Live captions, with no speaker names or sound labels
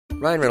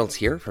Ryan Reynolds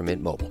here from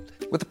Mint Mobile.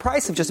 With the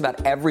price of just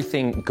about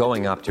everything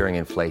going up during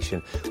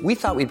inflation, we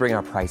thought we'd bring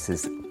our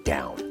prices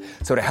down.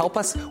 So to help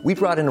us, we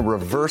brought in a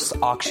reverse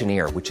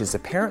auctioneer, which is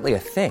apparently a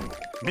thing.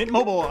 Mint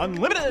Mobile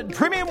Unlimited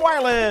Premium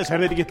Wireless. How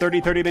to get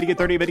 30, 30, bit to get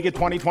 30, bit to get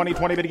 20, 20,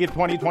 20, bit to get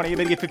 20, 20,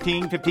 bit to get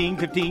 15, 15,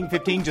 15,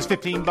 15, just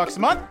 $15 a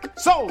month?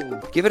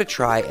 Sold! Give it a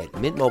try at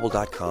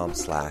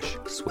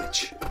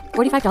mintmobile.com/switch.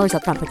 $45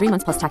 up front for 3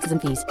 months plus taxes and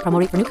fees. Promo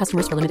rate for new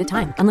customers for limited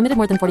time. Unlimited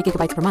more than 40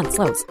 gigabytes per month.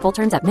 Slows full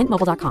terms at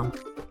mintmobile.com.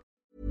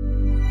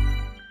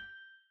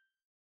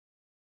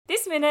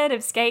 This minute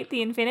of Skate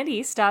the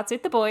Infinity starts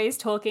with the boys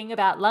talking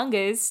about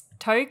Lunga's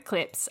toe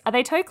clips. Are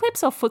they toe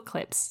clips or foot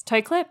clips?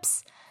 Toe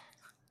clips?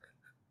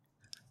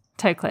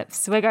 Toe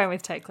clips. We're going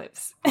with toe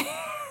clips. Do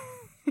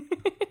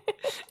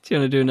you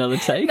want to do another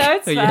take? No,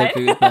 it's Are you fine.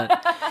 happy with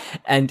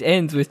that? And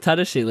ends with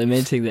Tadashi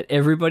lamenting that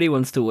everybody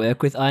wants to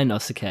work with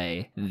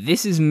Inosuke.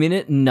 This is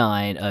minute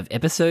 9 of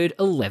episode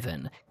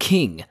 11,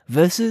 King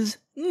versus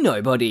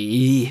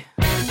Nobody.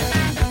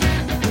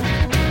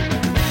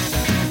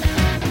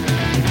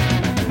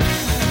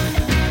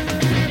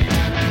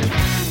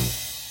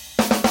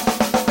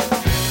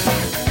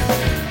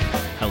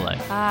 Hello.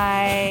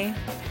 Hi.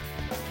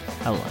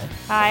 Hello.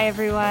 Hi,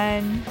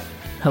 everyone.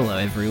 Hello,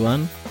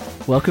 everyone.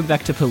 Welcome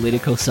back to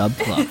Political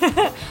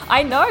Subclub.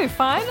 I know,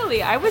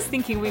 finally. I was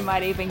thinking we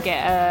might even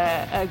get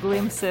a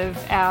glimpse of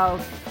our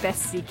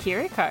bestie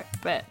Kiriko,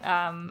 but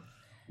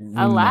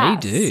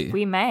alas,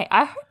 we may.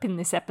 I hope in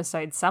this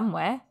episode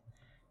somewhere.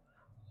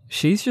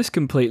 She's just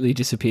completely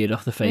disappeared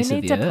off the face We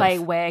of need the to earth. play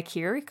Where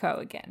Kiriko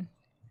again.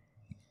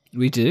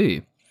 We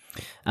do.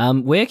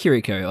 We're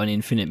Kiriko on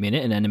Infinite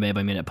Minute, an anime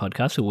by minute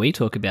podcast where we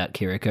talk about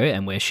Kiriko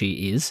and where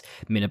she is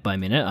minute by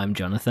minute. I'm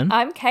Jonathan.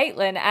 I'm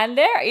Caitlin, and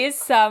there is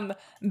some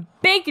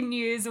big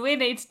news we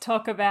need to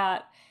talk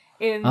about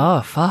in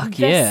Oh, fuck,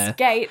 the yeah.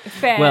 skate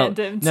Well,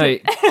 fandom. no,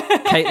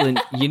 Caitlin,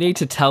 you need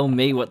to tell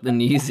me what the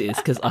news is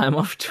because I'm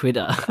off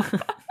Twitter.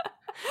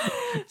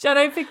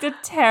 Jono picked a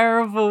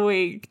terrible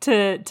week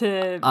to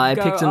I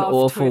go picked an off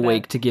awful Twitter.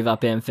 week to give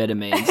up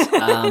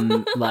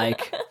amphetamines.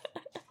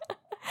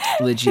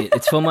 Legit.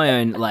 It's for my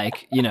own,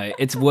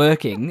 it's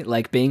working.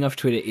 Like, being off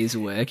Twitter is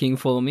working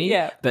for me.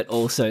 Yeah. But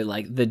also,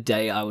 the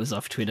day I was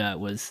off Twitter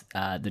was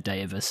the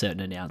day of a certain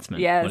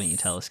announcement. Yes. Why don't you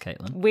tell us,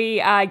 Caitlin?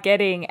 We are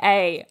getting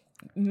a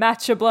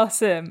Matcha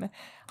Blossom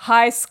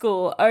High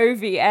School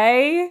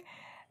OVA.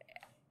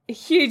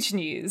 Huge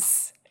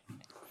news.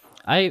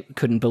 I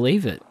couldn't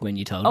believe it when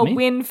you told A me.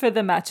 win for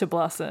the Matcha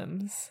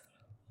Blossoms.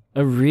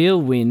 A real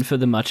win for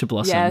the Matcha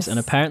Blossoms, Yes. and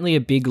apparently a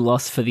big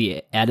loss for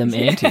the Adam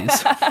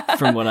Antis,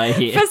 from what I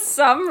hear. For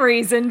some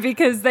reason,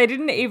 because they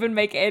didn't even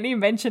make any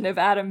mention of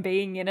Adam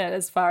being in it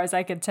as far as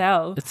I could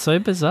tell. It's so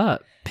bizarre.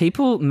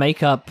 People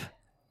make up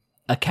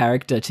a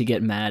character to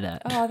get mad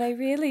at. Oh, they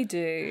really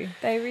do.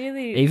 They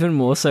really... Even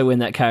more so when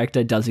that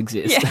character does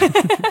exist.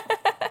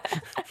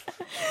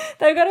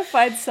 They've got to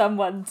find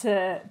someone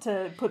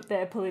to put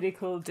their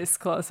political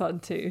discourse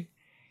onto.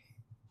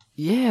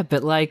 Yeah,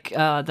 but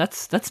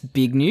that's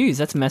big news.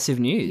 That's massive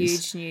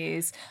news. Huge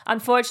news.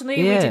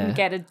 Unfortunately, we Yeah. didn't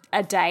get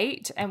a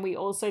date, and we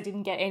also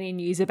didn't get any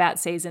news about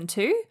season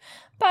 2.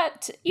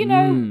 But,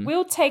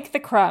 we'll take the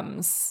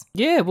crumbs.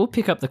 Yeah, we'll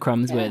pick up the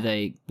crumbs where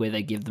they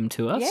give them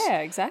to us. Yeah,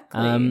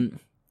 exactly.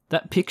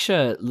 That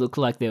picture looked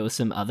like there were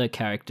some other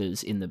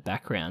characters in the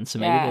background, so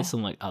maybe Yeah. there's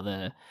some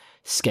other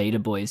skater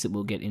boys that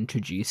we'll get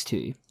introduced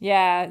to.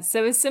 Yeah,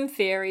 so there's some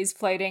theories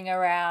floating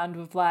around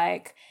with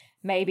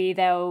maybe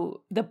the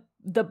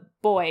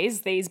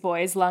boys, these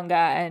boys, Lunga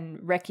and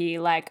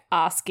Reki,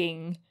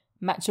 asking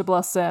Matcha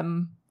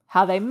Blossom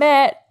how they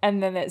met,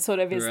 and then it sort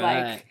of is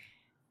Right.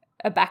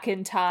 a back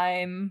in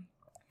time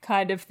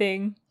kind of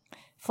thing.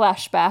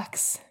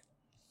 Flashbacks,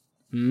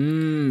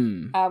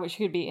 which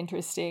could be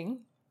interesting.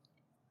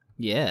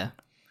 Yeah.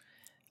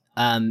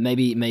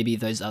 Maybe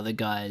those other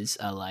guys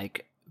are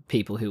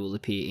people who will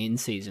appear in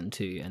season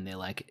 2 and they're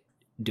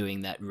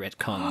doing that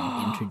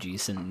retcon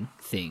introducing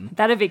thing.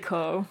 That'd be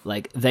cool.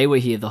 They were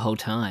here the whole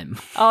time.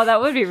 Oh, that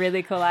would be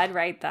really cool. I'd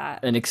rate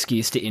that. An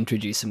excuse to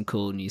introduce some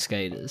cool new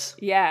skaters.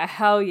 Yeah,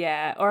 hell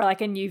yeah. Or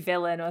a new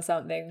villain or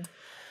something.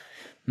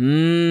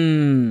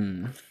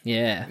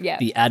 Yeah. Yeah.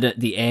 The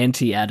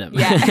anti-Adam.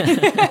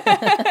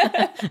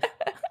 Yeah.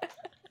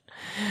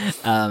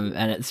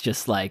 And it's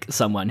just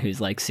someone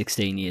who's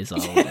 16 years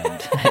old.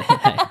 And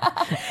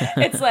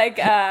It's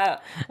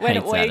when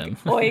Hates Adam.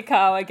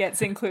 Oikawa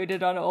gets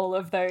included on all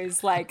of those,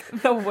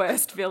 the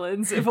worst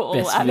villains of all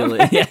best anime.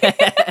 villain. Yeah.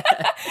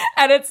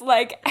 And it's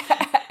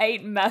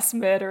 8 mass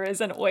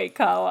murderers and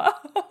Oikawa.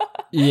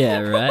 Yeah,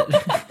 right.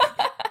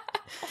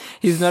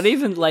 He's not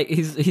even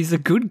he's a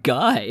good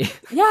guy.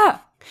 Yeah.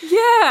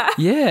 Yeah.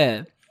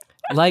 Yeah.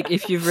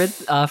 If you've read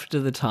After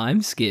the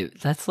Time Skip,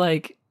 that's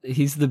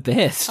he's the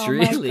best, Oh my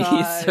really.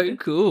 He's so God.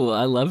 cool.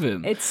 I love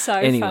him. It's so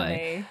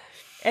Anyway. funny.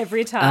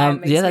 Every time.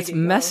 makes yeah, me that's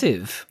giggle.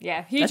 massive.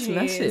 Yeah, huge That's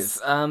news.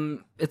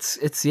 massive.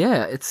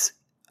 It's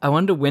I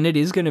wonder when it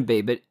is going to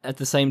be, but at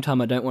the same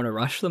time I don't want to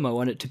rush them. I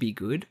want it to be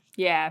good.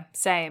 Yeah,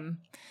 same.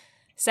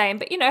 Same,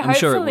 but I'm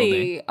sure it will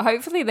be.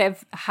 hopefully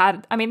they've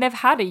had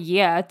a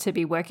year to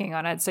be working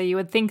on it, so you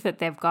would think that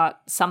they've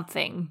got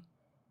something,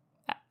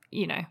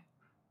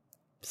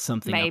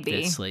 Something maybe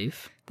up their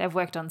sleeve. they've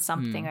worked on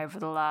something over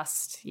the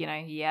last,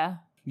 year.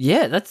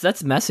 Yeah,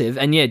 that's massive.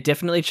 And yeah,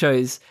 definitely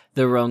chose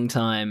the wrong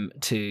time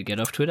to get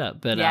off Twitter.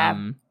 But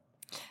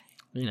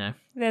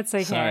That's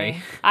okay.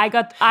 Sorry. I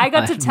got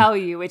to tell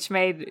you, which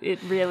made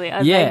it really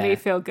made me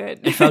feel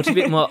good. It felt a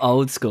bit more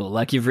old school,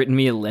 like you've written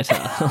me a letter.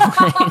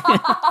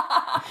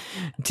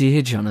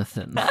 Dear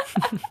Jonathan.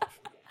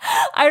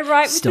 I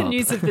write with the Stop.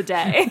 news of the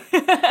day.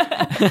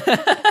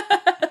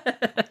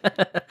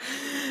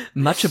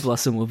 Matcha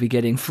Blossom will be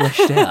getting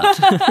fleshed out.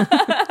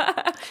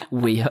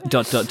 We hope.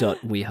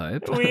 We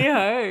hope. I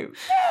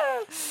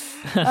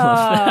love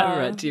that. I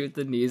write to you with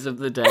the news of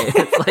the day.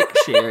 It's like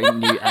sharing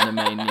new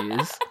anime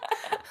news.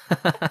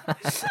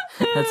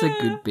 That's a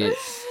good bit.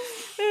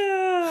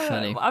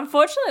 Funny.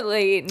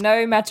 Unfortunately,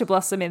 no Matcha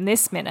Blossom in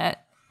this minute.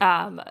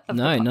 None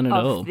at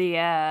all.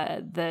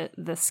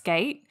 The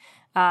skate.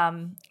 A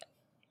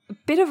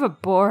bit of a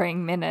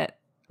boring minute,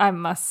 I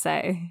must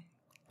say.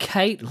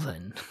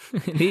 Caitlin,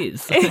 it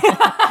is.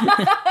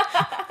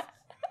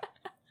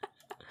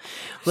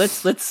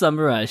 Let's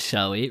summarize,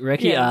 shall we?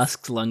 Reki Yes.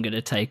 asks Lunga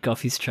to take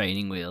off his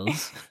training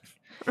wheels.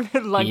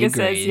 Lunga says,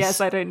 agrees.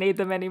 yes, I don't need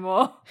them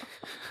anymore.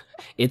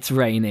 It's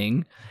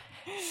raining,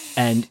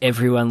 and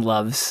everyone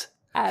loves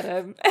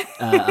Adam.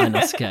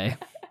 Inosuke.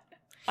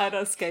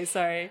 Inosuke,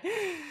 sorry.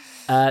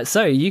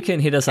 So you can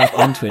hit us up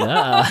on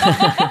Twitter.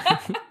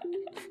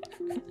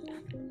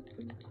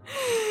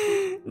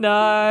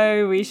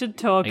 No, we should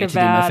talk I get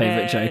about to do my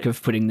favourite it. joke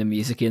of putting the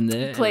music in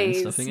there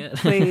Please, and stopping it.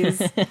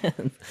 please.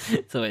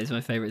 It's always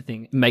my favourite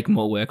thing. Make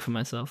more work for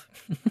myself.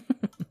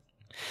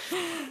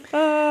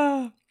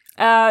 No,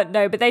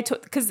 but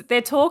because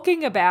they're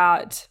talking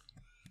about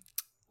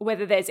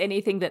whether there's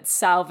anything that's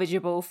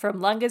salvageable from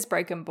Lunga's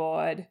broken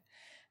board.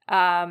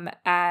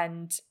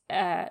 And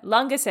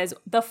Lunga says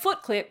the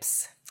foot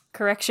clips,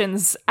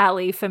 corrections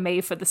alley for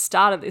me for the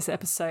start of this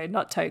episode,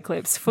 not toe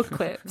clips, foot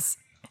clips,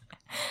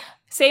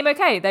 seem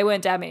okay. They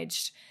weren't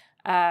damaged.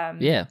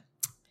 Yeah.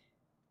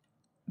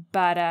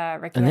 But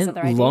Reki And has then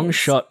other ideas. long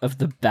shot of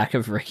the back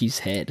of Reki's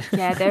head.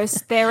 Yeah,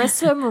 there are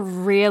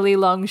some really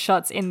long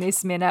shots in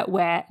this minute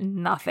where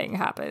nothing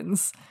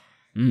happens.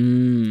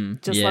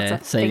 Just yeah, lots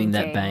of saving that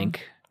thinking.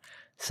 bank,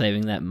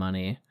 saving that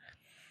money.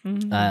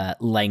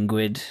 Mm-hmm.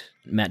 Languid,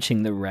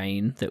 matching the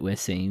rain that we're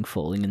seeing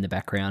falling in the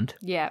background.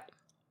 Yeah.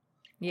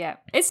 Don't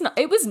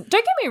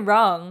get me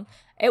wrong.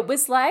 It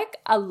was like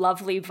a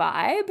lovely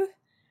vibe.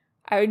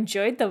 I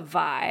enjoyed the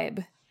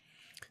vibe,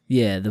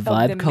 Yeah, the the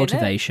vibe minute.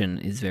 cultivation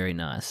is very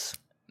nice.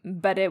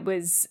 but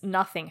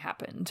nothing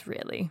happened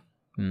really.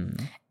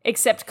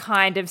 Except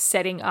kind of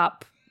setting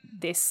up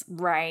this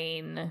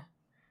rain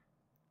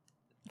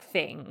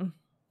thing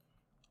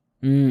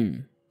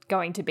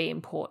going to be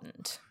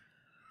important.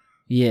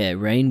 Yeah,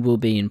 rain will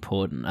be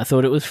important. I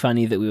thought it was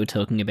funny that we were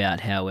talking about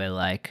how we're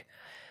like,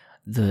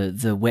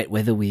 the wet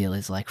weather wheel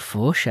is like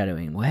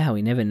foreshadowing. Wow,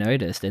 we never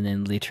noticed. And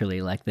then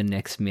literally like the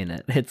next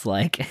minute, it's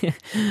like,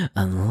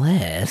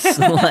 unless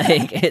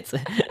like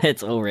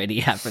it's already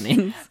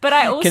happening. But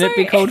I also Can it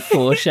be called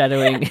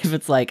foreshadowing if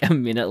it's like a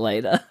minute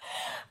later?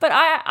 But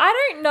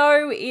I don't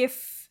know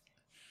if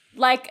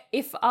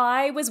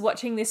I was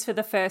watching this for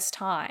the first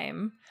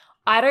time,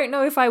 I don't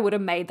know if I would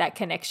have made that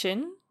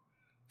connection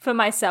for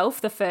myself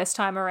the first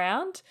time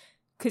around,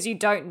 because you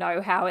don't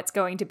know how it's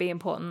going to be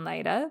important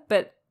later.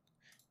 But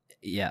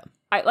Yeah.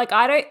 I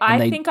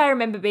think I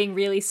remember being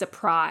really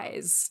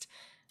surprised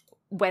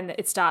when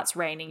it starts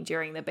raining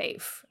during the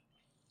beef.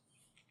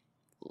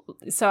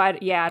 So I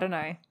don't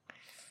know.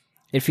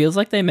 It feels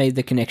like they made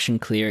the connection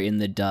clear in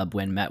the dub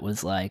when Matt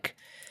was like,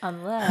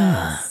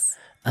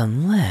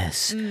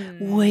 Unless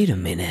wait a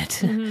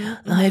minute,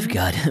 I've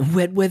got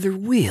wet weather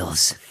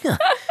wheels.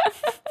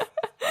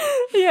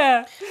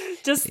 yeah.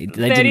 Just They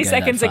didn't 30 go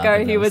seconds that far,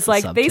 ago, but he that was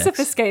was the like, these are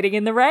for subtext. skating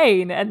in the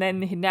rain. And then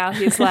now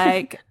he's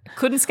like,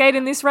 couldn't skate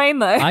in this rain,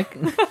 though.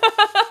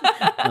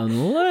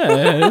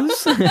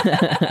 Unless.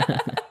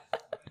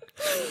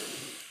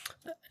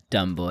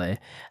 Dumb boy.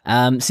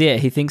 So yeah,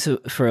 he thinks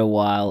for a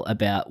while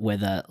about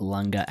whether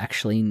Lunga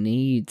actually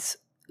needs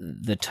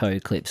the toe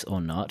clips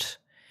or not.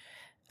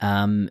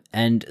 And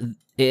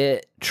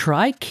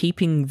try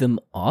keeping them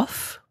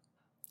off.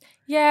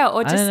 Yeah, or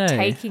I don't just know.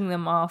 taking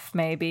them off,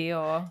 maybe,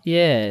 or...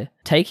 Yeah,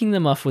 taking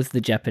them off was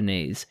the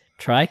Japanese.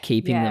 Try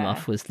keeping them Yeah.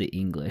 off was the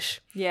English.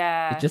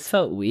 Yeah. It just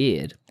felt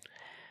weird.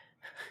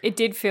 It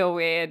did feel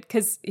weird,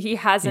 because he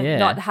hasn't Yeah.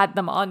 not had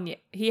them on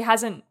yet. He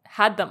hasn't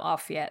had them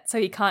off yet, so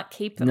he can't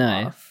keep them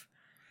No. off.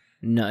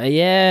 No,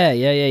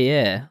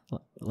 yeah.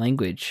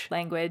 Language.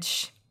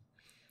 Language.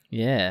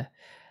 Yeah.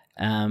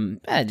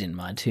 I didn't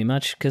mind too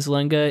much because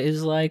Lunga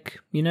is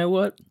like, you know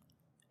what?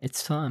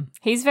 It's time.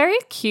 He's very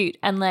cute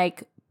and,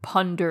 like,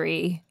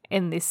 pondery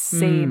in this Hmm.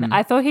 scene.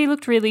 I thought he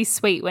looked really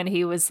sweet when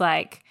he was,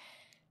 like,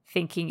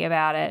 thinking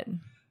about it.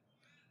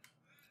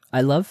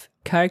 I love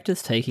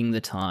characters taking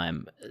the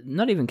time.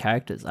 Not even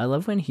characters. I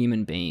love when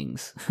human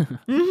beings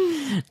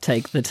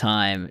take the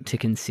time to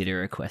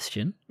consider a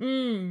question.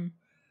 Yeah.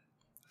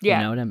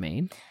 You know what I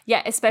mean?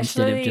 Yeah,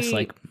 especially Instead of just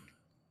like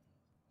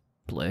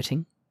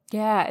blurting.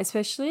 Yeah,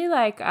 especially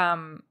like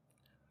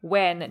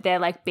when they're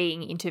like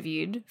being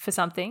interviewed for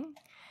something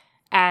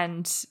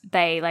and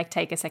they like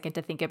take a second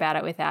to think about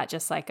it without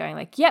just like going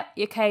like, yep,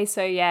 okay,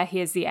 so yeah,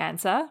 here's the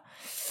answer.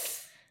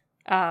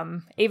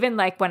 Even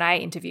like when I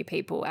interview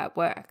people at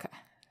work,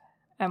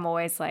 I'm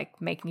always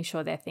like making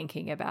sure they're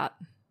thinking about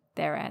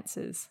their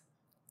answers.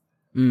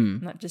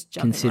 Not just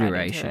jumping Consideration.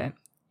 right into it.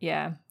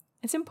 Yeah.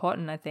 It's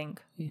important, I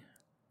think.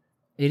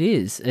 It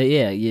is.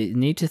 Yeah, you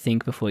need to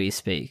think before you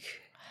speak.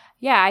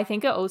 Yeah, I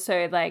think it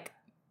also like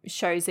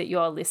shows that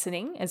you're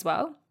listening as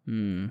well.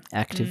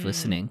 Active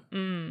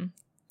listening.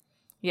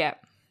 Yeah.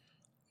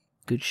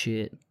 Good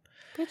shit.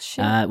 Good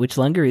shit. Which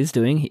Lunga is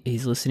doing.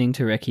 He's listening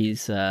to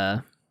Reki's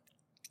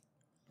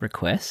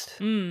request.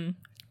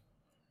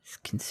 He's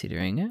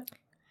considering it.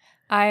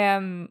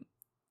 I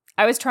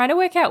was trying to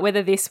work out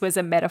whether this was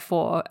a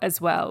metaphor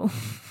as well.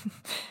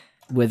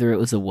 Whether it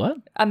was a what?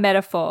 A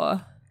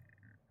metaphor.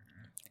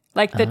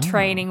 Like the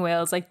training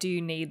wheels, like, do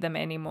you need them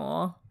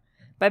anymore?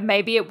 But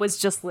maybe it was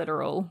just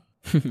literal.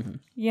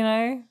 You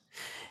know?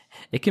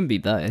 It can be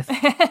both.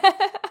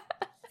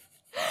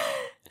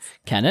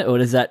 Can it? Or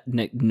does that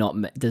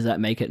does that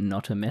make it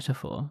not a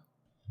metaphor?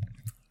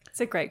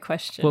 It's a great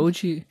question. What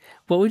would you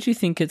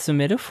think it's a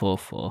metaphor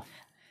for?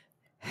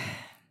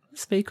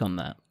 Speak on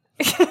that.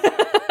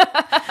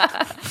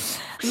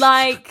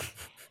 Like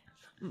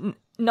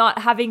not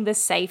having the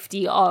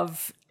safety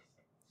of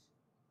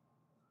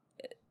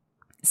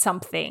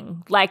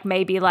something, like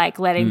maybe like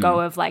letting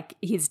go of like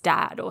his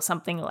dad or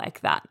something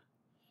like that.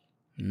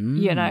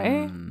 You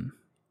know?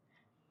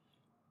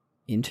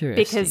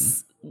 Interesting.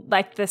 Because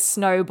like the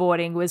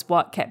snowboarding was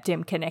what kept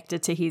him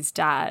connected to his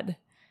dad.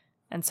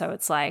 And so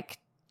it's like,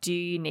 do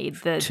you need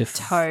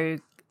the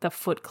the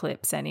foot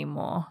clips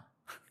anymore?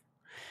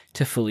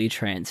 To fully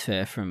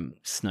transfer from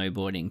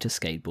snowboarding to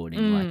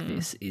skateboarding like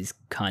this is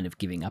kind of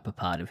giving up a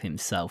part of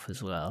himself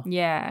as well.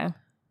 Yeah.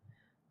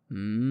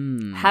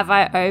 Have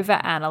I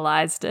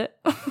overanalyzed it?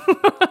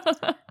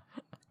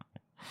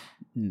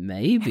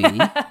 Maybe.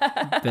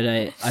 But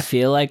I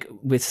feel like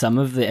with some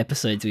of the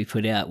episodes we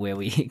put out where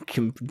we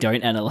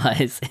don't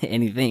analyze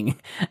anything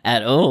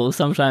at all,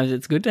 sometimes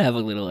it's good to have a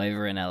little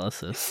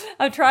overanalysis.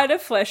 I'm trying to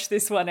flesh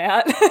this one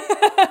out.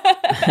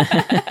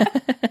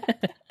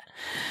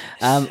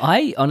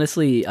 I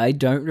honestly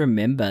don't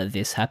remember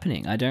this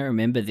happening. I don't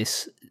remember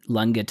this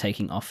Lunga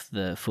taking off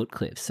the foot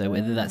clips. So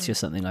whether that's just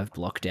something I've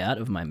blocked out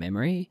of my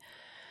memory,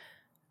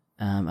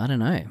 I don't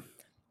know.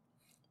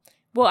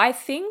 Well, I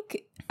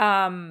think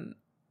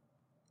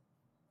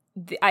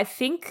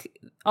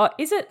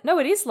is it? No,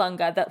 it is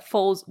Lunga that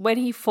falls when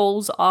he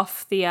falls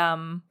off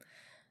the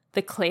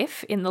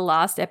cliff in the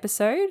last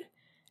episode,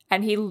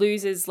 and he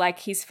loses like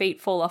his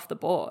feet fall off the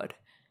board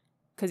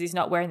because he's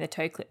not wearing the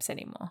toe clips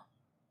anymore.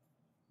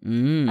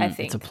 I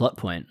think it's a plot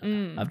point.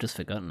 I've just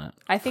forgotten it.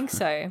 I think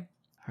so.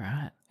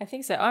 Right. I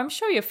think so. I'm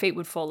sure your feet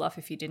would fall off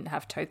if you didn't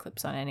have toe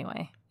clips on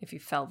anyway, if you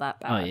fell that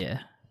bad. Oh, yeah.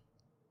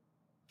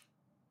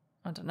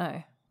 I don't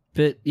know.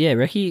 But yeah,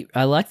 Reki,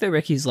 I like that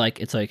Reki's like,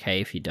 it's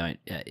okay if you don't.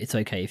 It's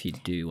okay if you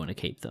do want to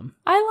keep them.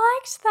 I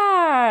liked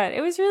that.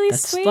 It was really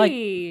That's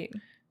sweet.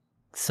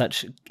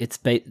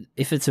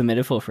 If it's a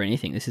metaphor for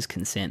anything, this is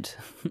consent.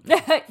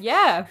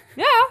 Yeah,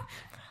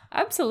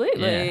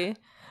 absolutely.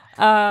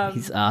 Yeah.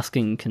 He's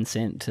asking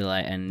consent to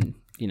and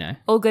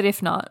all good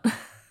if not.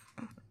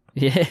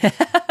 Yeah.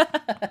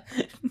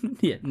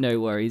 Yeah, no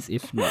worries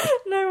if not.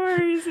 No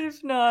worries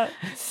if not.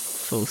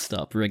 Full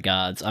stop.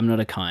 Regards. I'm not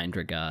a kind.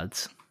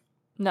 Regards.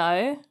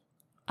 No,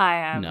 I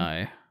am.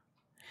 No.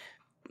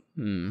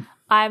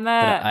 I'm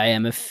a... But I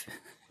am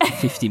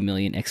 50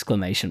 million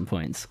exclamation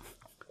points.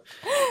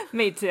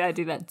 Me too, I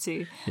do that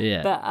too.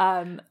 Yeah. But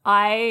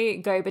I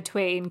go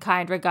between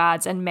kind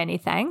regards and many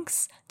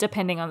thanks,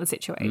 depending on the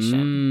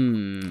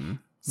situation.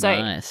 So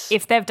nice.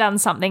 If they've done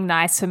something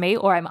nice for me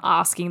or I'm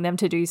asking them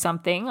to do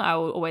something, I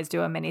will always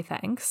do a many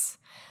thanks.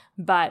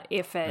 But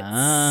if it's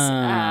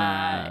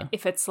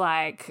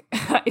like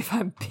if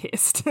I'm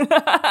pissed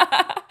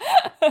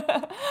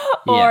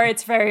or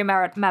it's very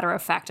matter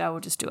of fact, I will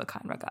just do a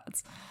kind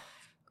regards.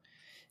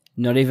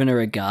 Not even a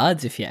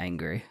regards if you're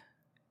angry.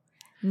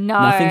 No.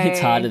 Nothing hits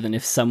harder than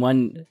if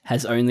someone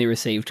has only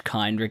received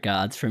kind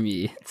regards from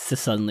you to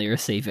suddenly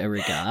receive a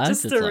regards.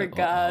 Just it's a like,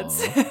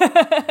 regards.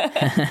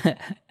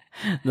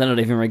 They're not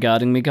even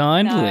regarding me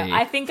kindly. No,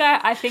 I think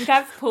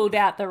I've pulled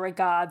out the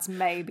regards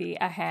maybe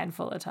a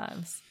handful of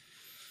times.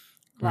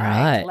 Like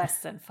right. Less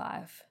than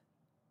 5.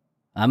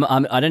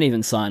 I don't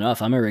even sign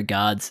off. I'm a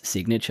regards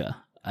signature.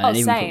 I don't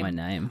even same. put my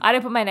name. I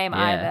don't put my name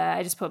either.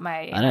 I just put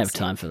my... I don't have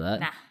time for that.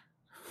 Nah.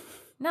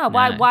 No,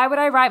 why would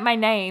I write my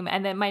name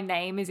and then my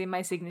name is in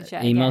my signature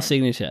Email again?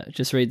 signature.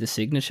 Just read the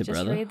signature, Just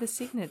brother. read the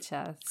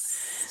signature.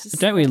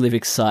 Don't we live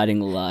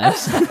exciting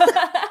lives?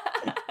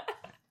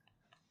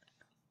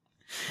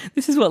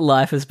 This is what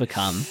life has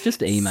become.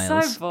 Just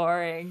emails. So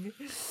boring.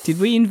 Did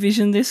we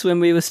envision this when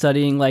we were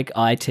studying like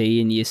IT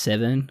in year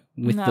 7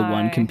 with the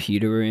one No.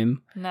 computer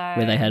room No.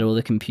 where they had all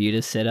the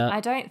computers set up? I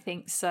don't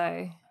think so.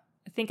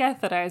 I think I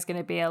thought I was going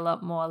to be a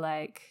lot more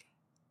like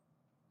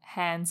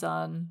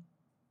hands-on.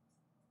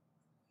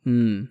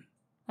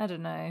 I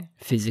don't know.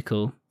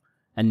 Physical.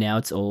 And now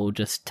it's all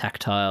just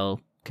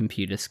tactile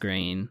computer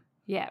screen.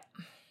 Yeah.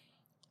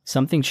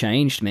 Something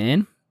changed,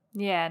 man.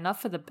 Yeah, not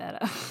for the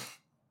better.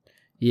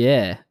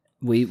 Yeah.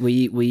 We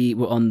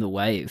were on the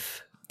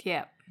wave.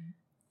 Yeah.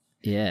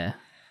 Yeah.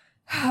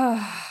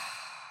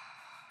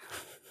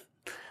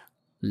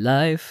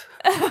 Life.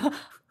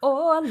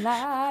 Or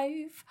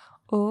life.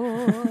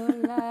 Or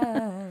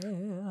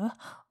life.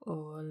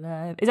 Or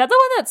life. Is that the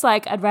one that's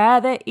like, I'd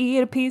rather eat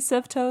a piece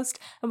of toast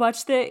and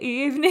watch the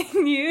evening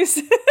news?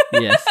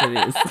 Yes,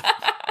 it is.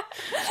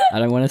 I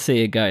don't want to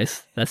see a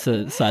ghost. That's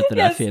a side that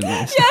I fear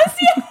most. Yes.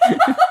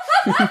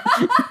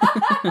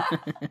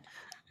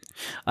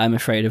 I'm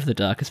afraid of the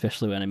dark,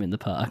 especially when I'm in the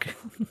park.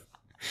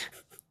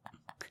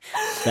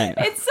 Dang.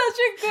 It's such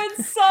a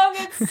good song.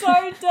 It's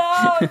so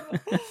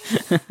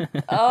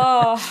dumb.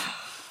 Oh.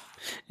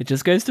 It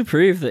just goes to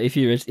prove that if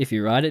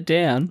you write it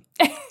down,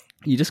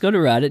 you just got to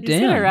write it You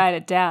just down. gotta write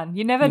it down.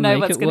 You never You know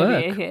make what's it going to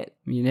be a work. hit.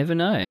 You never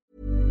know.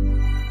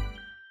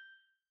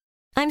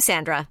 I'm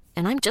Sandra,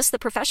 and I'm just the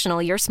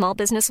professional your small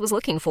business was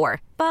looking for.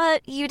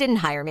 But you didn't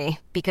hire me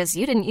because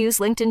you didn't use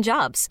LinkedIn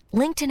Jobs.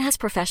 LinkedIn has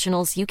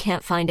professionals you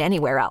can't find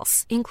anywhere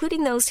else,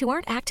 including those who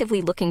aren't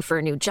actively looking for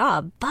a new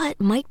job, but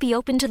might be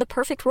open to the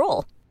perfect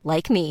role,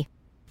 like me.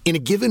 In a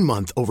given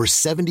month, over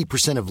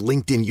 70% of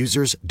LinkedIn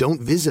users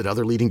don't visit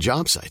other leading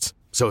job sites.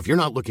 So if you're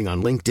not looking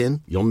on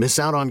LinkedIn, you'll miss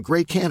out on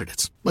great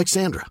candidates like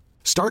Sandra.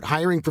 Start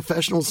hiring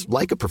professionals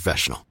like a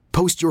professional.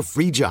 Post your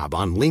free job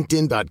on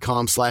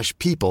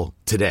linkedin.com/people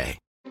today.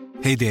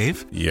 Hey,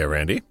 Dave. Yeah,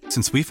 Randy.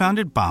 Since we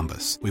founded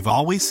Bombas, we've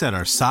always said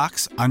our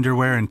socks,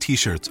 underwear, and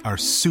T-shirts are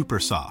super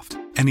soft.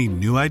 Any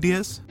new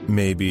ideas?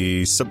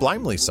 Maybe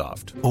sublimely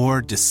soft.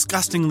 Or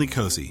disgustingly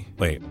cozy?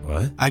 Wait,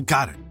 what? I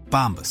got it.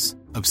 Bombas.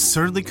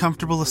 Absurdly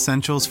comfortable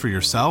essentials for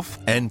yourself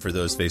And for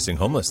those facing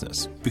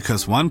homelessness.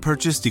 because one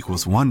purchased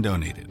equals one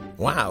donated.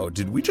 Wow,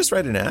 did we just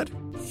write an ad?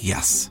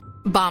 Yes.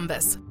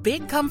 Bombas.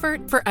 Big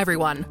comfort for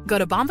everyone. Go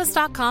to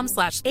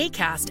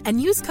bombas.com/ACAST and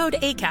use code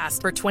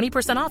ACAST for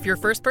 20% off your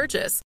first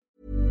purchase.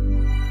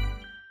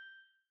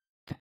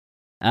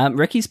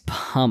 Reki's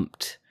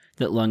pumped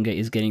that Lunga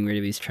is getting rid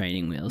of his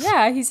training wheels.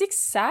 Yeah, he's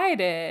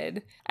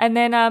excited. And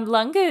then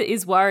Lunga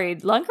is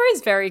worried. Lunga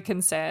is very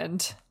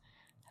concerned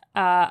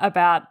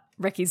about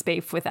Reki's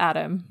beef with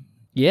Adam.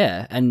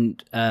 Yeah,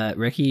 and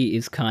Reki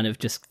is kind of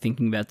just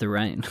thinking about the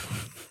rain.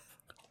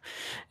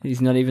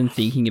 He's not even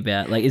thinking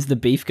about, like, is the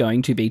beef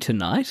going to be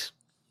tonight?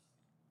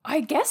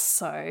 I guess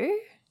so.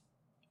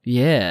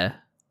 Yeah.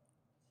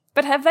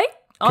 But have they?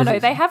 Oh 'Cause no,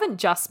 it's- they haven't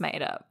just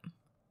made up.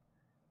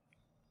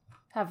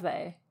 Have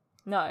they?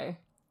 No.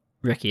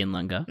 Reki and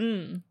Lunga.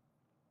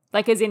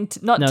 Like as in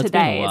not No, it's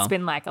been a today. while. It's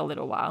been like a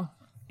little while.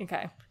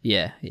 Okay.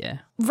 Yeah, yeah.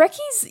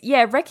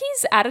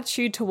 Reki's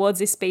attitude towards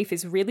this beef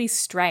is really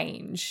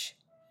strange.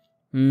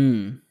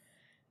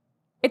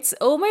 It's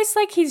almost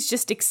like he's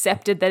just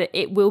accepted that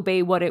it will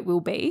be what it will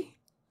be.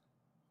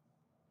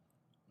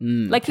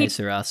 Like Que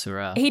sera,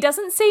 sera. he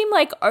doesn't seem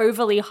like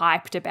overly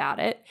hyped about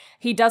it.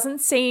 He doesn't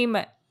seem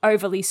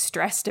overly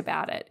stressed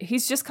about it.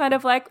 He's just kind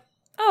of like,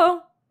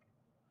 oh,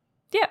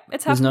 yeah,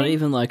 it's There's happening. not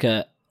even like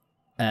a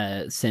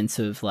sense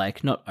of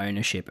like, not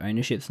ownership.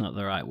 Ownership's not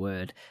the right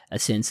word. A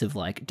sense of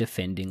like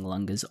defending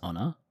Lunga's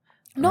honor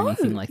or No,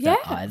 anything like that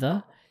yeah.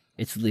 either.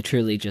 It's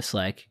literally just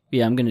like,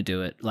 yeah, I'm going to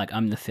do it. Like,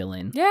 I'm the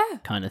fill-in Yeah.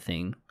 kind of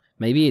thing.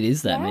 Maybe it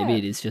is that. Yeah. Maybe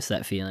it is just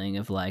that feeling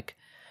of like,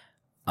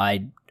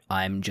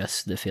 I'm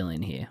just the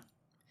fill-in here.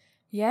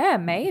 Yeah,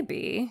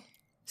 maybe.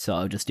 So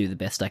I'll just do the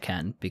best I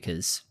can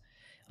because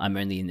I'm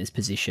only in this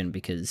position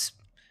because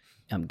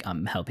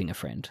I'm helping a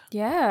friend.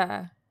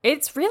 Yeah.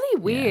 It's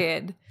really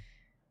weird.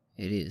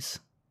 It is.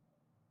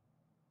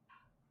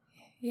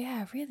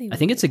 Yeah, really weird. I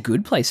think it's a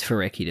good place for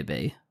Reki to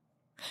be.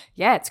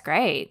 Yeah, it's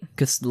great.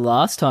 Because the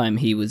last time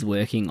he was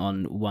working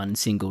on one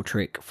single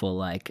trick for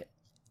like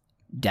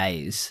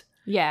days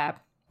Yeah.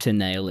 to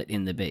nail it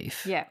in the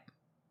beef. Yeah.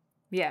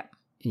 Yeah.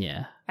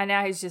 Yeah. And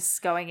now he's just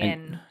going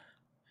in.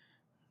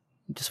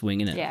 Just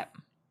winging it. Yeah.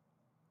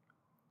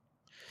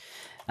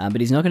 But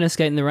he's not going to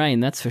skate in the rain,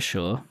 that's for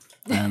sure.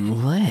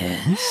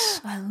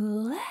 Unless...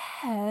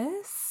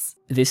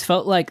 This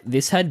felt like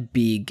this had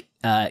big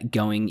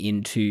going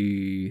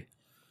into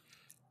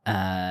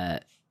eye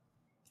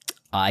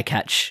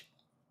catch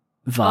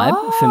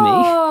vibe for me.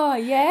 Oh,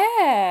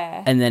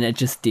 yeah. And then it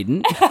just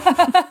didn't.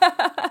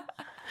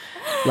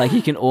 Like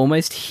you can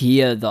almost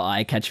hear the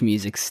eye catch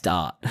music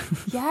start.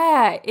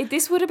 Yeah.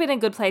 This would have been a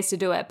good place to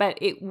do it, but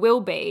it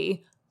will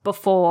be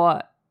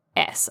before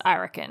S, I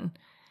reckon.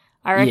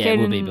 Yeah, it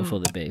will be before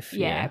the beef.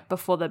 Yeah, Yeah.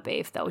 before the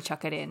beef, they'll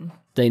chuck it in.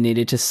 They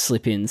needed to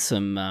slip in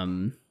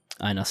some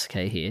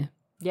Inosuke here.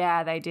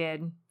 Yeah, they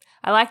did.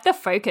 I like the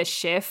focus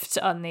shift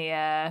on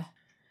the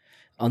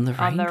On the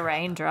on the raindrop.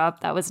 raindrop.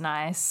 That was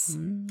nice.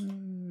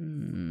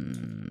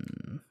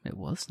 It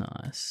was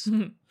nice.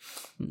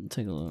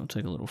 Take a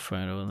little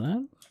photo of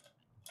that.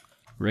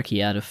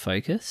 Ricky out of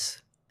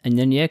focus. And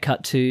then,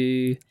 cut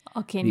to the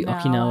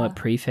Okinawa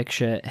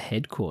Prefecture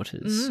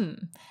headquarters.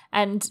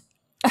 And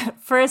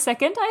for a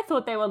second, I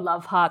thought they were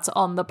love hearts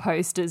on the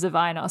posters of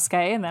Inosuke,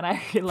 and then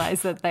I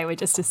realized that they were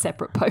just a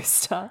separate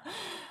poster.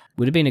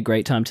 Would have been a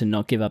great time to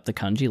not give up the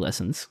kanji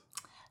lessons.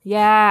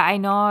 Yeah, I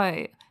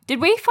know. Did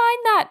we find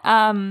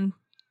that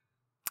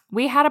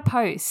we had a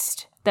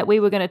post that we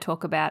were going to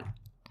talk about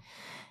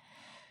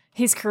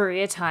his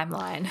career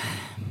timeline?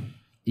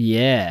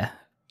 Yeah.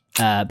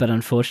 But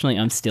unfortunately,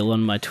 I'm still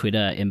on my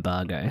Twitter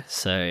embargo,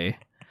 so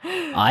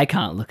I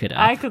can't look it up.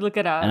 I could look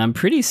it up. And I'm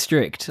pretty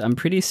strict.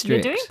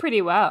 You're doing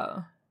pretty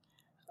well.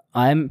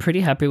 I'm pretty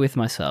happy with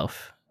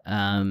myself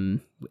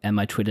and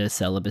my Twitter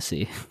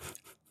celibacy.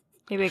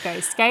 Here we go.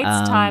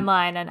 Skate's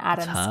timeline and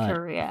Adam's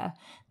career.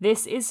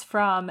 This is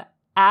from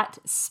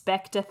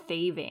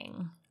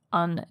 @SpectreThieving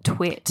on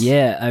Twit.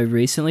 Yeah, I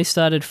recently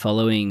started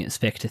following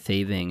Spectre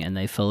Thieving, and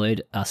they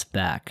followed us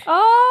back.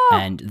 Oh!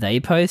 And they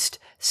post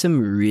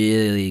some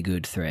really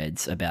good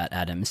threads about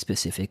Adam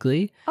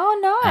specifically.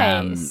 Oh,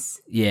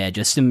 nice. Yeah,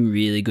 just some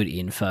really good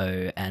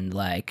info, and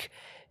like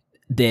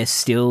they're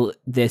still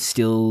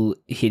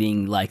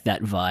hitting like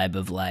that vibe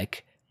of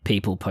like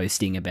people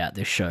posting about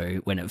the show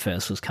when it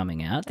first was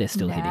coming out. They're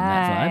still hitting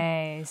that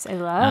vibe. Nice. I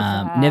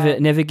love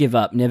that. Never give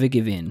up, never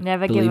give in.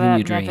 Never Believe give in up,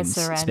 your never dreams,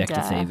 surrender.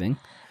 Spectre Thieving.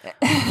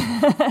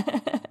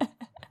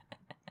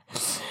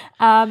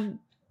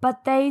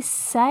 But they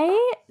say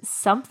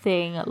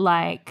something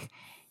like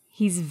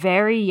he's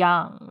very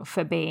young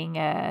for being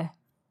a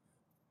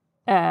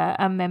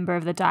member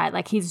of the Diet.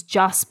 Like he's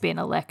just been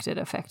elected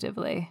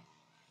effectively.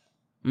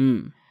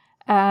 He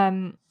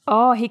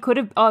could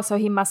have. Oh, so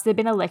he must have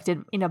been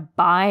elected in a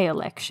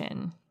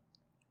by-election.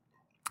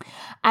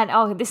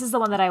 And this is the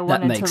one that I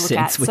wanted to look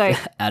sense at. With so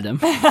Adam.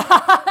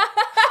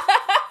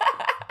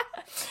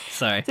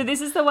 Sorry. So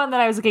this is the one that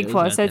I was looking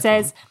for. So it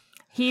says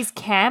his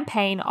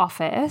campaign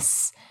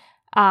office.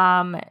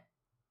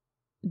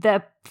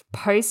 The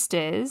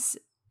posters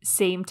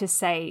seem to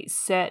say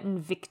certain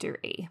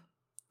victory.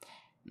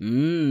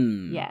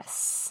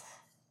 Yes.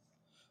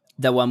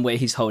 The one where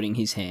he's holding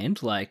his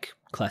hand, like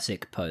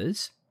classic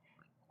pose.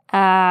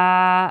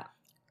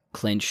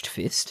 Clenched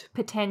fist.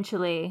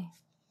 Potentially.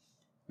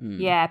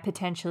 Yeah,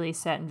 potentially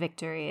certain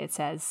victory, it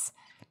says.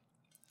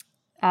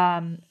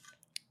 And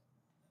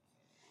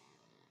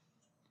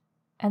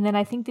then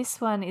I think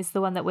this one is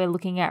the one that we're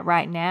looking at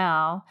right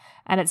now.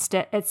 And it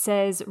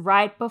says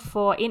right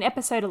before, in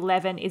episode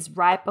 11 is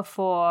right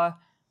before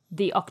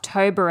the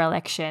October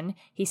election.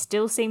 He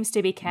still seems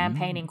to be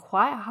campaigning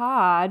quite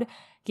hard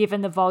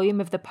given the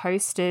volume of the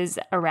posters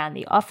around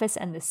the office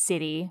and the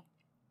city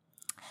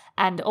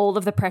and all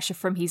of the pressure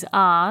from his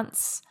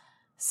aunts.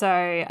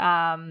 So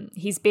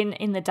he's been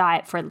in the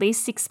Diet for at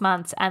least 6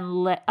 months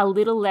and a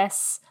little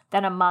less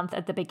than a month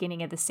at the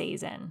beginning of the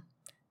season.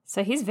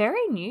 So he's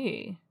very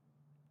new.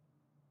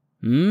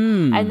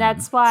 And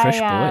that's why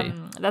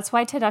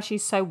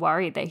Tadashi's so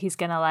worried that he's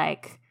gonna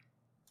like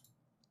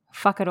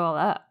fuck it all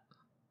up.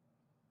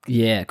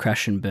 Yeah,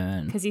 crash and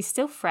burn. Because he's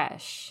still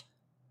fresh.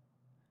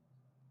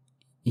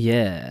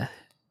 Yeah.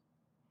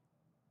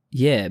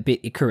 Yeah, a bit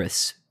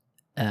Icarus,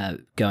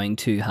 going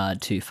too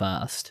hard too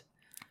fast.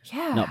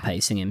 Yeah. Not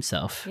pacing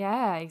himself.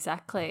 Yeah,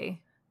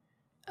 exactly.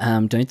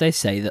 Don't they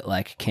say that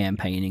like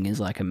campaigning is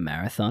like a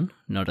marathon,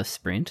 not a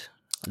sprint?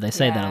 They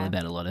say that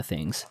about a lot of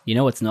things. You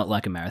know what's not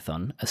like a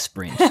marathon? A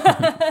sprint.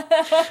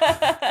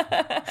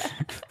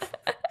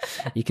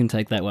 You can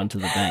take that one to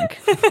the bank.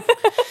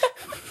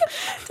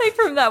 Take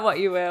from that what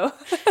you will.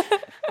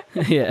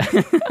 Yeah.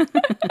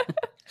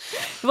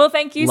 Well,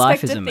 thank you, Life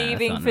Spectre is a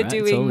Thieving, marathon, for right?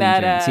 doing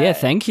that. Yeah,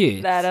 thank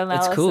you. That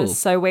analysis, that's cool.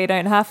 so we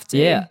don't have to.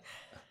 Yeah.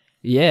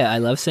 Yeah, I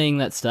love seeing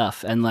that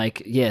stuff. And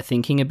like, yeah,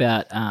 thinking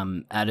about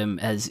Adam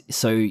as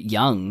so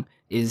young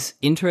is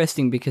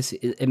interesting because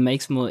it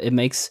makes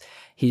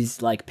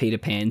his like Peter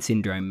Pan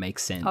syndrome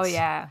makes sense. Oh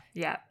yeah,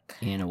 yeah.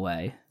 In a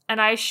way. And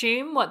I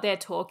assume what they're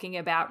talking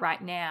about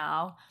right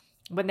now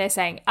when they're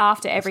saying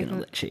after everything.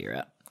 Let Chia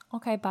out.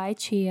 Okay, bye,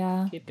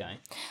 Chia. Keep going.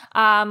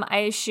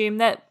 I assume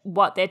that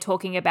what they're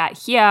talking about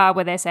here,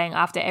 where they're saying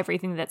after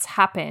everything that's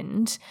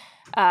happened,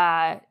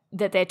 that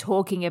they're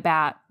talking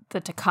about the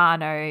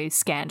Takano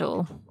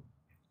scandal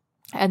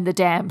and the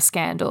dam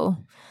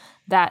scandal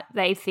that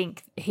they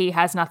think he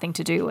has nothing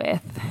to do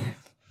with.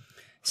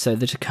 So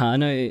the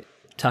Takano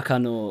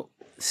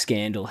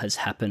scandal has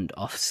happened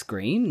off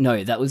screen?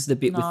 No, that was the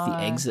bit with the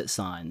exit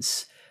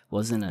signs,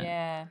 wasn't it?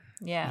 Yeah.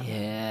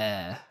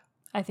 Yeah.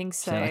 I think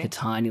so. So like a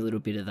tiny little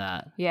bit of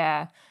that.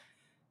 Yeah.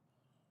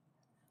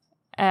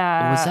 Or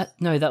was that?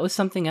 No, that was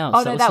something else.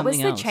 Oh, no, that was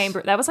the else.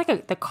 chamber. That was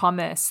like the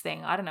commerce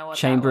thing. I don't know what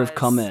Chamber that was. of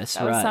Commerce,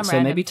 That was right. some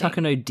So maybe random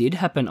thing. Takano did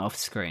happen off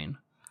screen.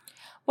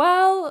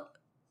 Well,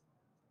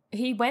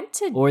 he went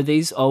to... Or are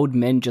these old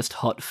men just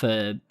hot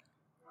for,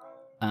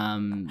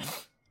 I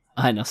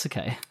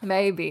Inosuke.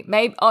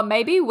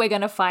 Maybe we're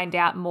going to find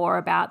out more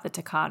about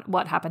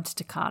what happened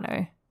to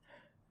Takano.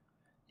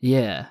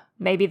 Yeah.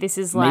 Maybe this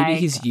is like... Maybe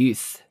his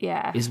youth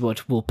Yeah. is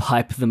what will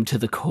pipe them to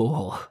the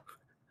core.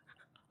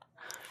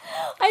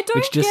 I don't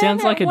Which just get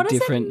sounds it. like a what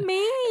different... What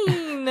does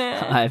it mean?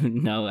 I have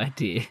no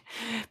idea.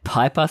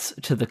 Pipe us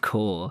to the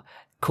core.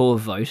 Core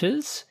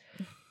voters?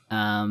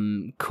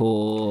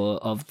 Core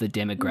of the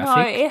demographic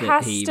No, it that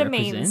has he to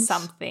represents? mean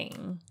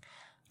something.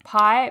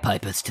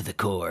 Pipe us to the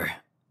core.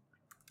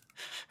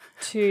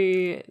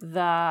 to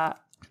the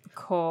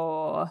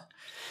core.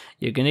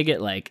 You're going to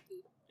get like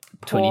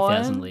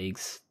 20,000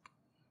 leagues.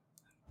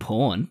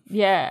 Porn?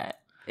 Yeah.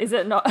 Is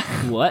it not?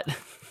 What?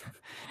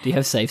 Do you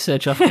have safe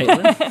search off,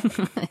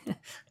 Caitlin?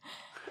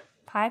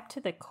 Pipe to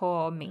the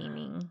core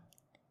meaning.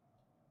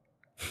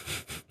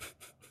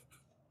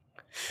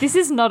 This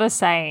is not a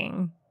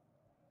saying.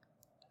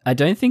 I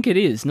don't think it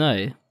is,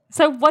 no.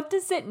 So what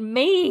does it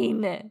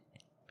mean?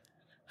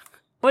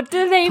 What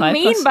do they Pipe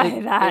mean us- by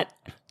it- that?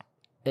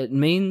 It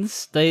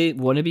means they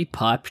want to be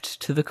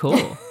piped to the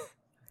core.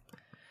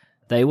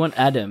 They want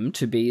Adam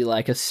to be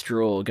like a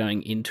straw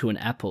going into an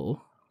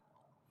apple,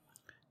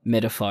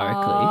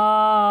 metaphorically,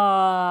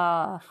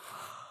 Ah.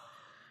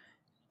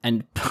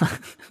 and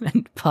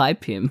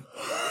pipe them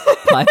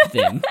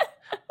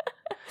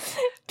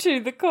To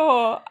the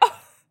core.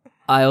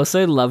 I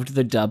also loved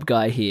the dub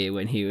guy here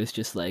when he was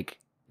just like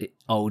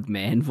old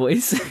man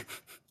voice.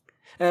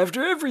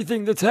 After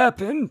everything that's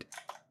happened,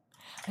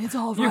 It's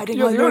all you're riding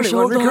the on your only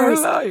one we can shoulders.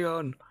 rely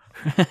on.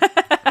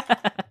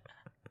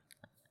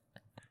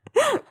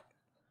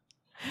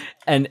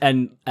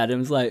 And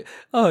Adam's like,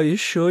 "Oh, you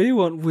sure you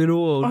want little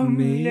old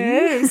me?"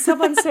 No,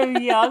 someone so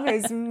young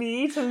as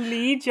me to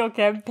lead your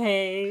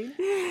campaign.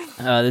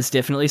 There's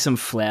definitely some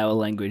flower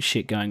language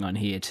shit going on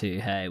here too.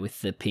 Hey,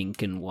 with the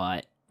pink and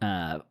white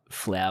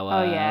flower.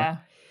 Oh yeah.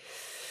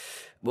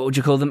 What would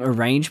you call them?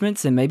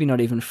 Arrangements, and maybe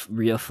not even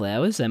real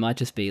flowers. They might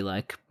just be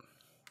like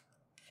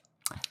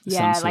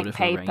Yeah, some sort like of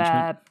paper.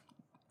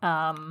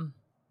 arrangement.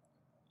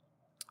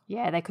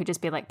 Yeah, they could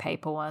just be like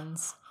paper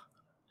ones.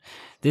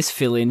 This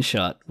fill-in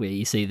shot where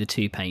you see the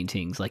two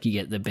paintings, like you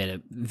get the better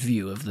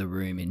view of the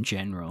room in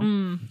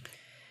general.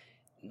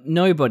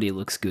 Nobody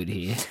looks good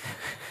here.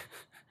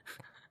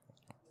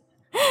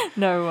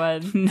 No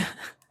one.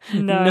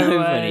 No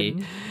Nobody.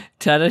 one.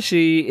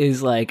 Tadashi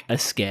is like a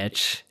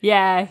sketch.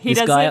 Yeah, he This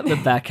doesn't. guy up the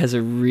back has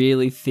a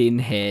really thin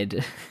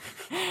head.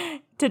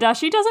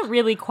 Tadashi doesn't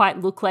really quite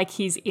look like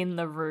he's in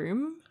the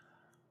room.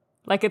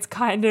 Like it's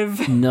kind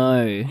of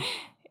No.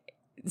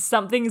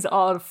 something's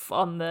off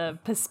on the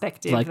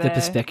perspective. Like the there.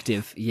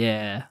 perspective,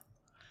 yeah.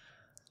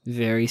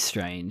 Very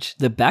strange.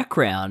 The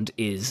background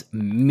is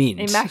mint.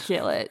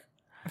 Immaculate.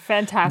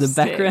 Fantastic. The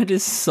background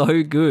is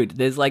so good.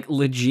 There's like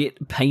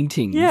legit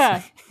paintings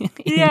Yeah. in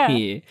Yeah.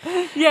 here.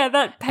 Yeah,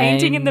 that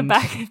painting in the And-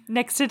 back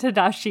next to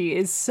Tadashi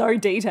is so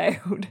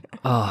detailed.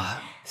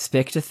 Oh,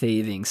 Spectre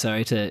Thieving.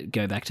 Sorry to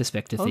go back to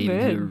Spectre Thieving.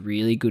 Had a good.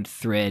 really good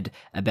thread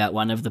about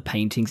one of the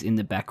paintings in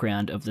the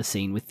background of the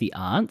scene with the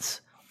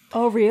aunts.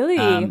 Oh,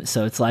 really?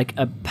 So it's like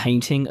a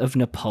painting of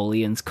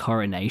Napoleon's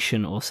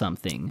coronation or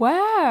something.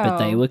 Wow. But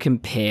they were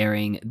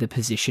comparing the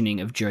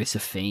positioning of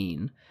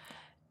Josephine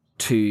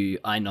to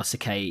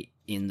Inosuke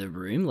in the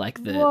room.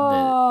 Like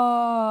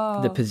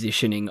the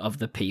positioning of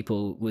the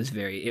people was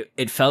very...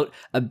 It felt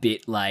a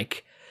bit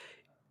like...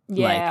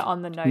 Yeah, like,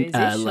 on the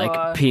nose.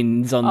 like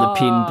pins on the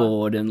pin Oh,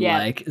 board and yeah.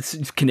 like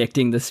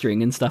connecting the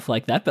string and stuff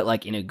like that, but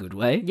like in a good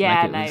way.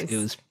 Yeah, like, it nice.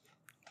 was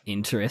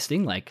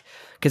interesting, like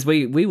because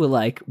we were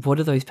like, what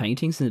are those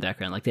paintings in the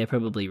background? Like they're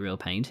probably real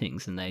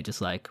paintings, and they just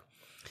like,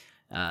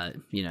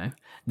 the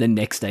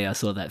next day I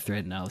saw that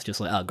thread and I was just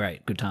like, oh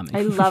great, good timing.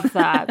 I love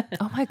that.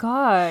 Oh my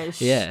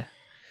gosh. yeah,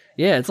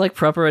 it's like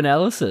proper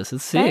analysis.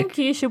 It's sick. Thank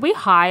you. Should we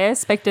hire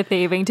Spectre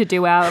Thieving to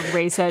do our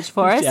research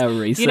for us? Our You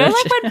know, research.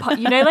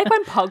 like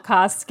when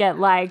podcasts get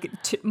like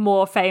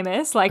more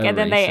famous, like, A and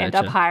then they end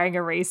up researcher. hiring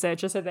a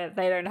researcher so that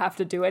they don't have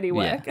to do any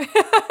work.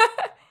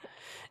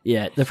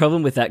 Yeah, the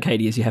problem with that,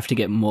 Katie, is you have to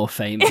get more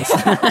famous.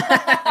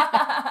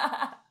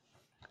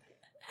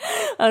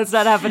 That's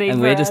not happening. And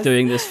for we're just us.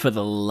 doing this for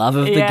the love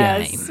of the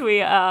Yes, game.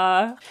 we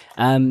are.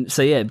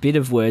 So yeah, bit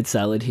of word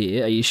salad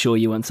here. Are you sure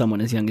you want someone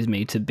as young as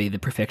me to be the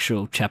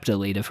prefectural chapter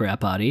leader for our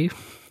party?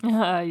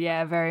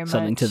 Yeah, very much.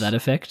 Something to that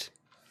effect.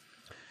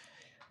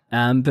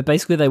 But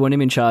basically they want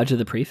him in charge of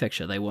the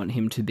prefecture. They want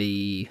him to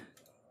be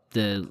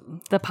the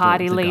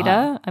party the leader,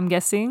 guy. I'm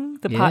guessing.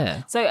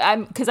 Yeah.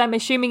 So because I'm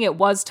assuming it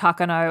was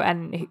Takano,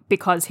 and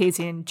because he's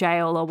in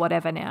jail or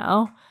whatever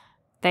now,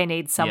 they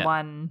need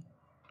someone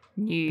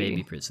new.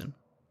 Baby prison.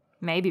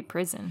 Maybe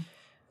prison.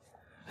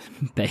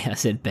 I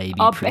said baby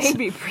Oh, prison.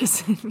 baby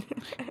prison.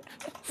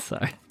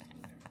 Sorry.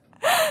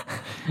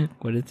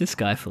 What did this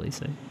guy fully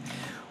say?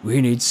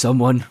 We need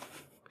someone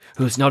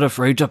who's not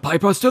afraid to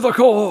pipe us to the I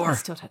core.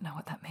 still don't know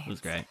what that means. It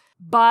was great.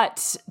 But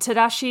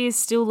Tadashi is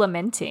still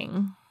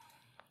lamenting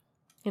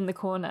in the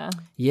corner.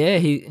 Yeah,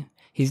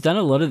 he's done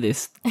a lot of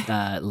this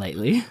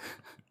lately.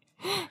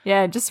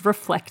 Yeah, just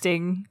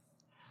reflecting,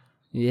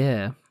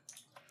 Yeah.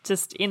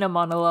 just inner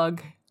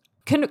monologue.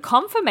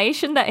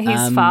 confirmation that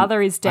his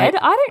father is dead?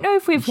 I don't know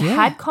if we've Yeah.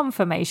 had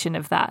confirmation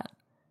of that.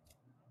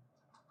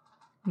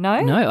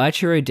 No? No,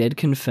 Ichiro dead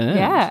confirmed.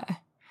 Yeah.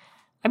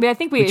 I mean, I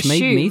think we Which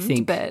made me assumed,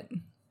 think- but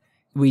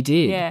We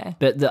did. Yeah.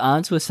 But the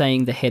aunts were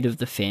saying the head of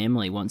the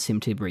family wants him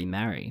to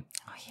remarry.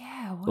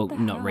 yeah, what Well, the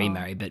not hell?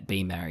 remarry, but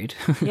be married.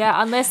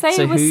 Yeah, unless they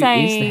So were who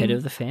saying is the head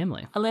of the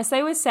family? Unless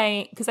they were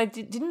saying, because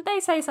didn't they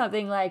say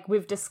something like,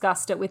 we've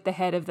discussed it with the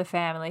head of the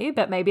family,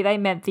 but maybe they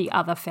meant the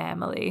other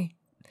family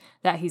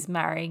that he's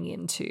marrying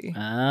into.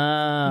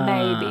 Ah.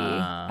 Maybe.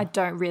 I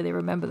don't really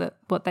remember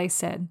what they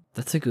said.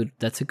 That's a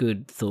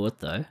good thought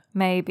though.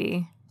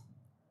 Maybe.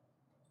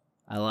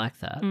 I like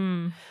that.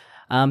 Mm.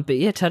 But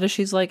yeah,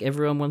 Tadashi's like,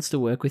 everyone wants to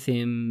work with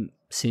him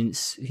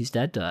since his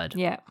dad died.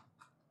 Yeah.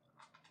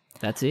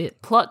 That's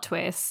it. Plot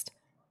twist.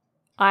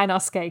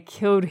 Inosuke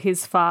killed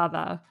his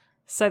father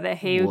so that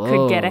he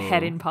could get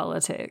ahead Whoa. in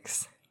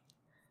politics.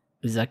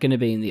 Is that going to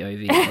be in the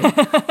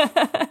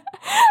OVA?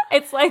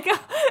 It's like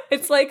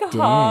a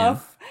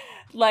half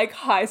like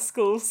high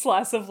school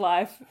slice of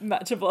life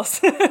Matcha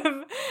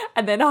Blossom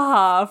and then a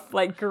half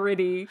like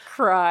gritty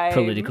crime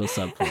Political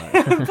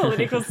subplot.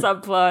 political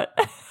subplot.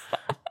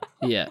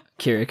 Yeah,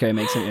 Kiriko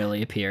makes an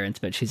early appearance,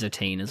 but she's a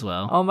teen as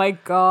well. Oh my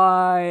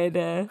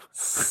god.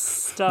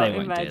 Stop, They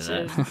won't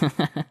imagine. do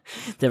that.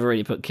 They've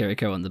already put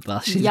Kiriko on the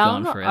bus. She's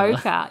Young gone forever.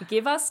 Oka.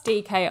 Give us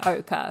DK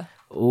Oka.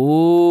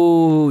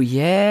 Oh,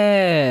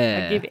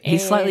 yeah. I'd give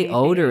He's slightly anything.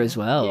 older as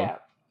well. Yeah.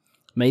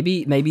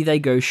 Maybe they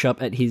go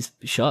shop at his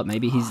shop.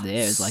 Maybe he's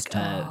there as like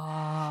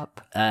a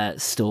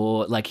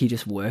store. Like he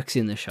just works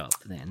in the shop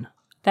then.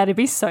 That'd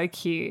be so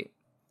cute.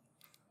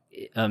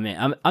 I mean,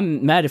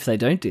 I'm mad if they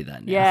don't do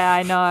that now. Yeah,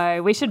 I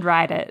know. We should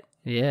write it.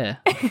 Yeah.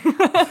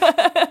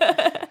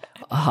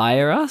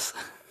 Hire us?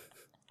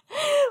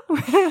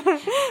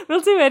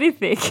 We'll do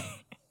anything.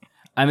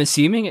 I'm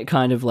assuming it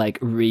kind of like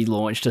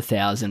relaunched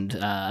 1,000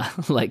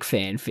 like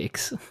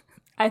fanfics.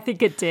 I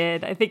think it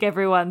did. I think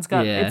everyone's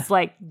got Yeah. it's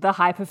like the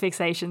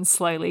hyperfixation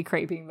slowly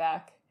creeping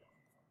back.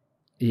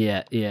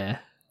 Yeah, yeah.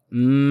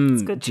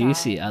 good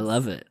Juicy. I times.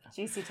 love it.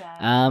 Juicy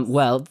time.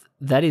 Well,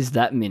 that is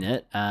that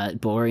minute.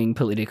 Boring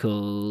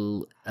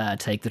political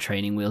take the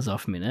training wheels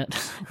off minute.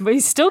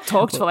 We still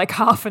talked for like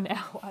half an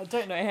hour. I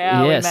don't know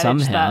how we Yeah, managed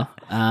somehow.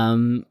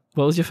 that.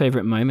 What was your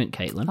favorite moment,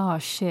 Caitlin? Oh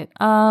shit.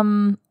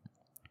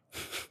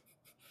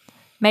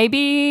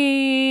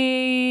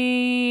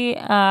 Maybe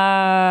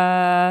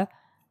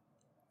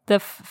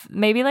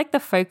maybe like the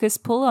focus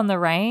pull on the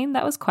rain.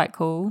 That was quite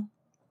cool.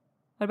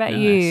 What about Nice.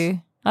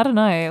 you? I don't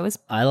know. It was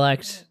I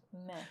liked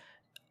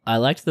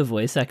the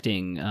voice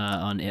acting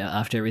on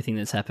After Everything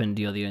That's Happened,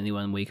 You're the Only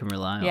One We Can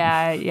Rely On.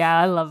 yeah,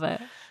 I love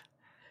it.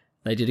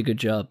 They did a good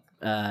job.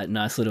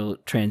 Nice little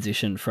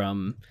transition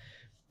from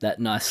that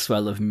nice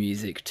swell of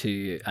music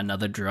to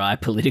another dry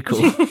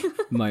political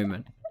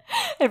moment.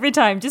 Every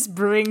time just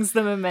brings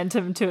the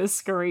momentum to a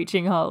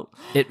screeching halt.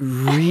 It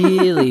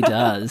really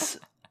does.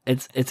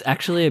 It's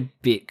actually a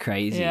bit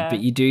crazy, Yeah. but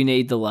you do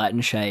need the light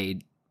and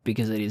shade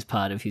because it is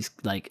part of his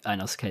like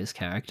Inosuke's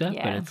character. But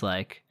Yeah. it's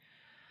like,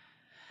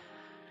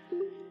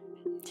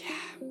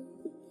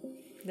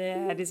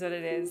 Yeah, it is what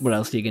it is. what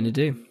else are you going to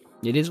do?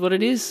 It is what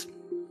it is.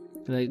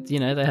 They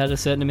had a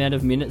certain amount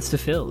of minutes to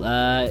fill.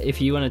 If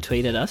you want to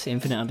tweet at us,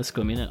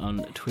 _minute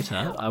on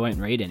Twitter. I won't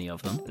read any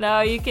of them.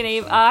 No, you can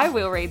I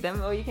will read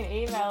them, or you can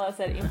email us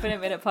at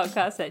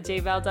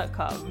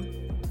infiniteminutepodcast@gmail.com.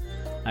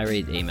 I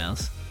read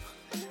emails.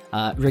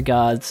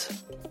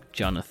 Regards,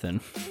 Jonathan.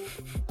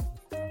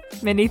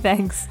 Many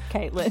thanks,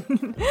 Caitlin.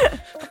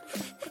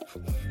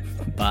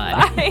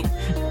 Bye. Bye.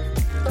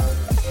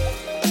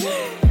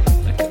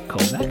 Okay,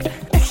 call back.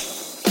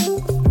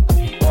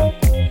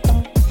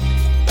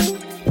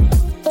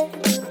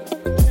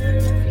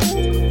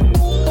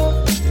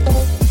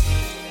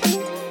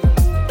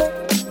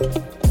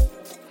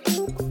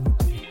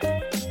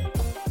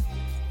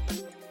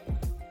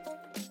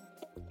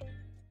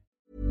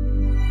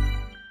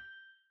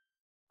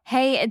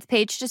 Hey, it's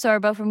Paige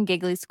DeSorbo from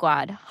Giggly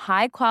Squad.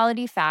 High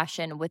quality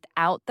fashion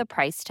without the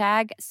price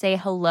tag. Say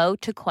hello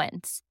to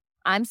Quince.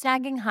 I'm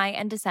snagging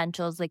high-end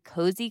essentials like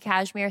cozy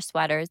cashmere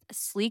sweaters,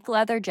 sleek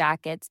leather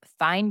jackets,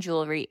 fine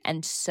jewelry,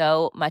 and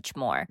so much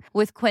more.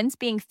 With Quince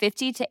being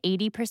 50 to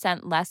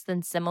 80% less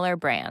than similar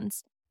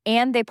brands.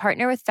 And they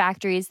partner with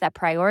factories that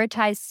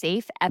prioritize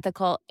safe,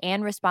 ethical,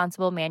 and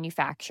responsible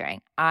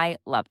manufacturing. I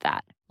love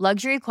that.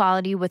 Luxury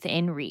quality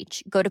within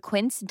reach. Go to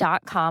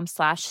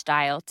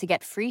quince.com/style to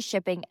get free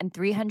shipping and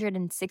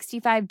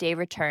 365-day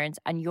returns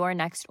on your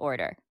next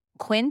order.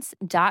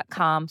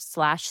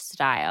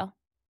 Quince.com/style.